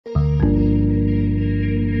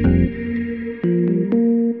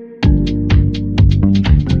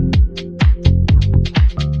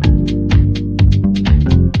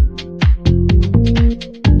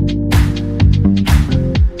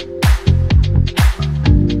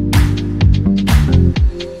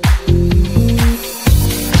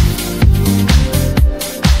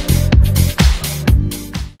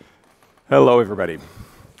Hello, everybody.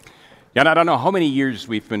 Yeah, and I don't know how many years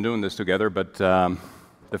we've been doing this together, but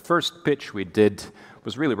the first pitch we did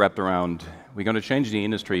was really wrapped around, we're going to change the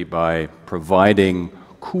industry by providing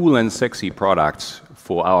cool and sexy products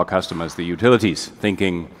for our customers, the utilities,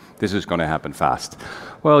 thinking this is going to happen fast.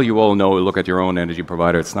 Well, you all know, look at your own energy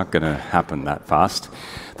provider, it's not going to happen that fast.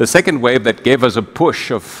 The second wave that gave us a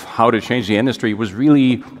push of how to change the industry was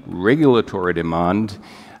really regulatory demand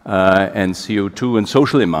and CO2 and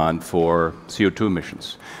social demand for CO2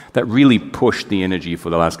 emissions. That really pushed the energy for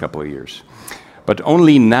the last couple of years. But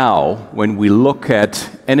only now, when we look at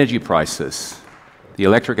energy prices, the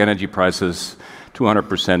electric energy prices,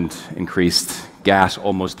 200% increased, gas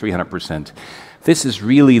almost 300%. This is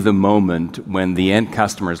really the moment when the end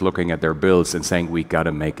customer is looking at their bills and saying, we got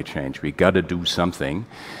to make a change, we got to do something.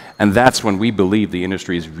 And that's when we believe the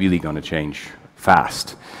industry is really going to change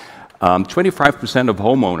fast. 25% of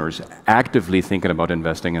homeowners actively thinking about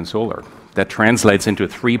investing in solar. That translates into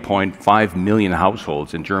 3.5 million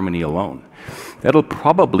households in Germany alone. That'll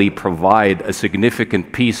probably provide a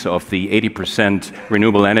significant piece of the 80%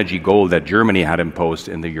 renewable energy goal that Germany had imposed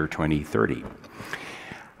in the year 2030.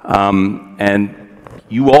 And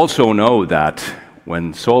you also know that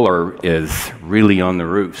when solar is really on the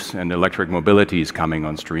roofs and electric mobility is coming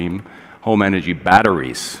on stream, home energy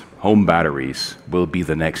batteries, home batteries will be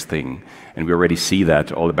the next thing. And we already see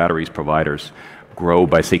that all the batteries providers grow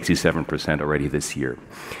by 67% already this year.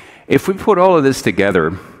 If we put all of this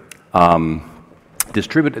together,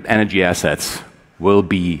 distributed energy assets will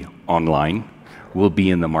be online, will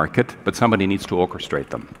be in the market, but somebody needs to orchestrate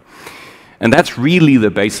them. And that's really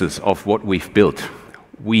the basis of what we've built.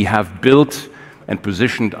 We have built and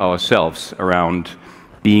positioned ourselves around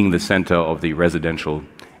being the center of the residential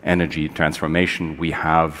energy transformation. We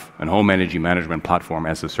have a home energy management platform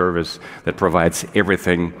as a service that provides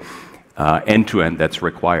everything end-to-end that's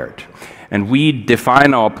required. And we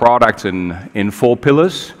define our products in 4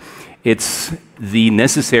 pillars. It's the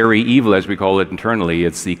necessary evil, as we call it internally.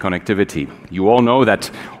 It's the connectivity. You all know that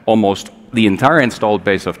almost the entire installed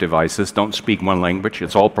base of devices don't speak one language.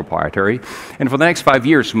 It's all proprietary. And for the next 5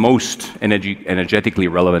 years, most energetically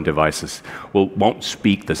relevant devices won't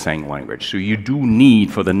speak the same language. So you do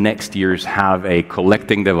need, for the next years, have a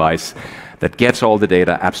collecting device that gets all the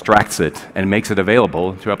data, abstracts it, and makes it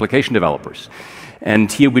available to application developers. And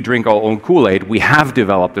here we drink our own Kool-Aid. We have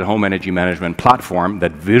developed a home energy management platform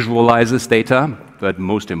that visualizes data, but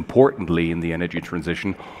most importantly in the energy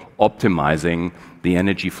transition, optimizing the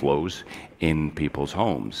energy flows in people's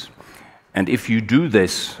homes. And if you do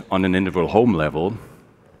this on an individual home level,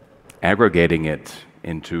 aggregating it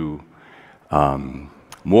into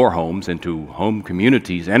more homes, into home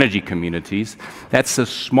communities, energy communities, that's a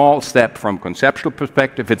small step from conceptual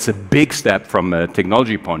perspective. It's a big step from a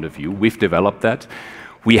technology point of view. We've developed that.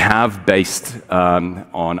 We have, based on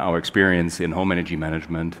our experience in home energy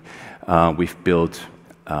management, we've built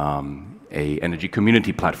a energy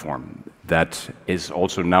community platform that is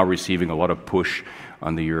also now receiving a lot of push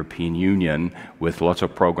on the European Union with lots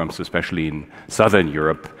of programs, especially in Southern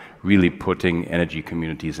Europe, really putting energy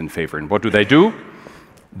communities in favor. And what do?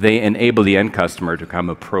 They enable the end customer to become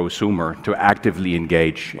a prosumer, to actively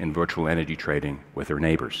engage in virtual energy trading with their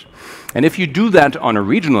neighbors. And if you do that on a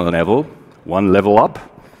regional level, one level up,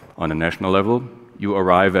 on a national level, you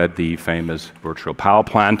arrive at the famous virtual power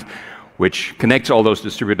plant, which connects all those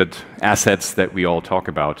distributed assets that we all talk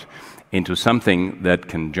about into something that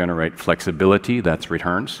can generate flexibility, that's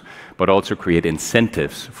returns, but also create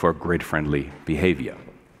incentives for grid-friendly behavior.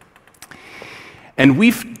 And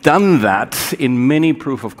we've done that in many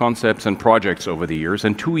proof of concepts and projects over the years.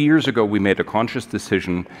 And 2 years ago, we made a conscious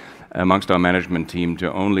decision amongst our management team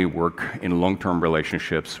to only work in long-term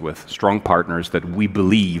relationships with strong partners that we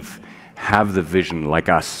believe have the vision, like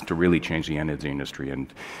us, to really change the energy industry.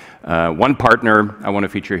 And one partner I want to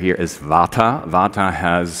feature here is Varta. Varta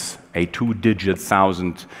has a 2-digit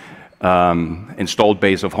thousand installed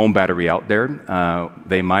base of home battery out there.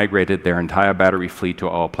 They migrated their entire battery fleet to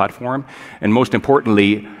our platform. And most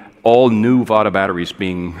importantly, all new Varta batteries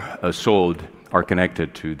being sold are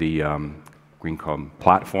connected to the GreenCom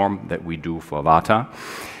platform that we do for Varta.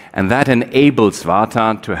 And that enables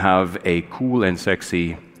Varta to have a cool and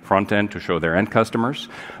sexy front end to show their end customers,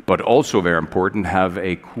 but also, very important, have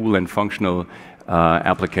a cool and functional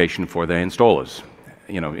application for their installers.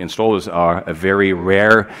 You know, installers are a very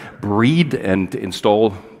rare breed, and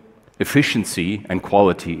install efficiency and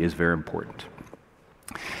quality is very important.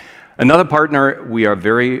 Another partner we are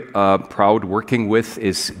very proud working with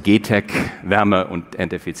is GTEC Wärme und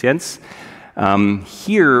Effizienz.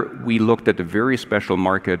 Here we looked at a very special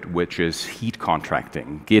market, which is heat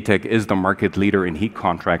contracting. GTEC is the market leader in heat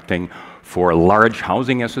contracting for large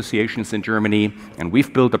housing associations in Germany, and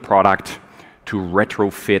we've built a product to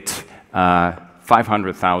retrofit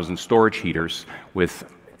 500,000 storage heaters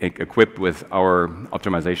equipped with our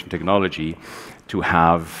optimization technology to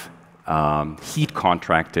have heat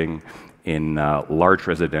contracting in large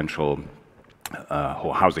residential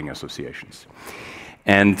housing associations.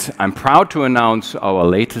 And I'm proud to announce our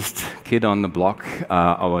latest kid on the block,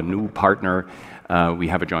 our new partner we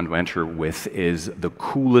have a joint venture with is the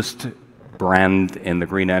coolest brand in the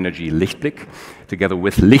green energy, Lichtblick. Together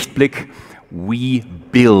with Lichtblick, we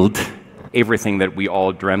build everything that we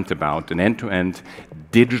all dreamt about, an end-to-end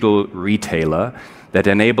digital retailer that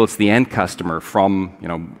enables the end customer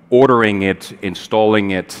from ordering it,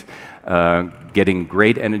 installing it, getting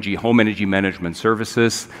great home energy management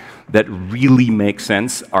services that really make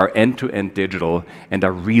sense, are end-to-end digital, and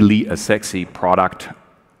are really a sexy product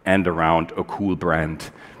and around a cool brand,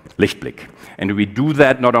 Lichtblick. And we do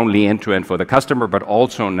that not only end-to-end for the customer, but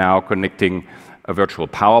also now connecting a virtual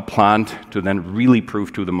power plant to then really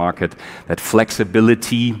prove to the market that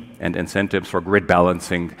flexibility and incentives for grid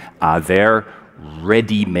balancing are there,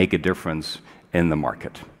 ready, make a difference in the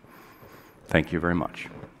market. Thank you very much.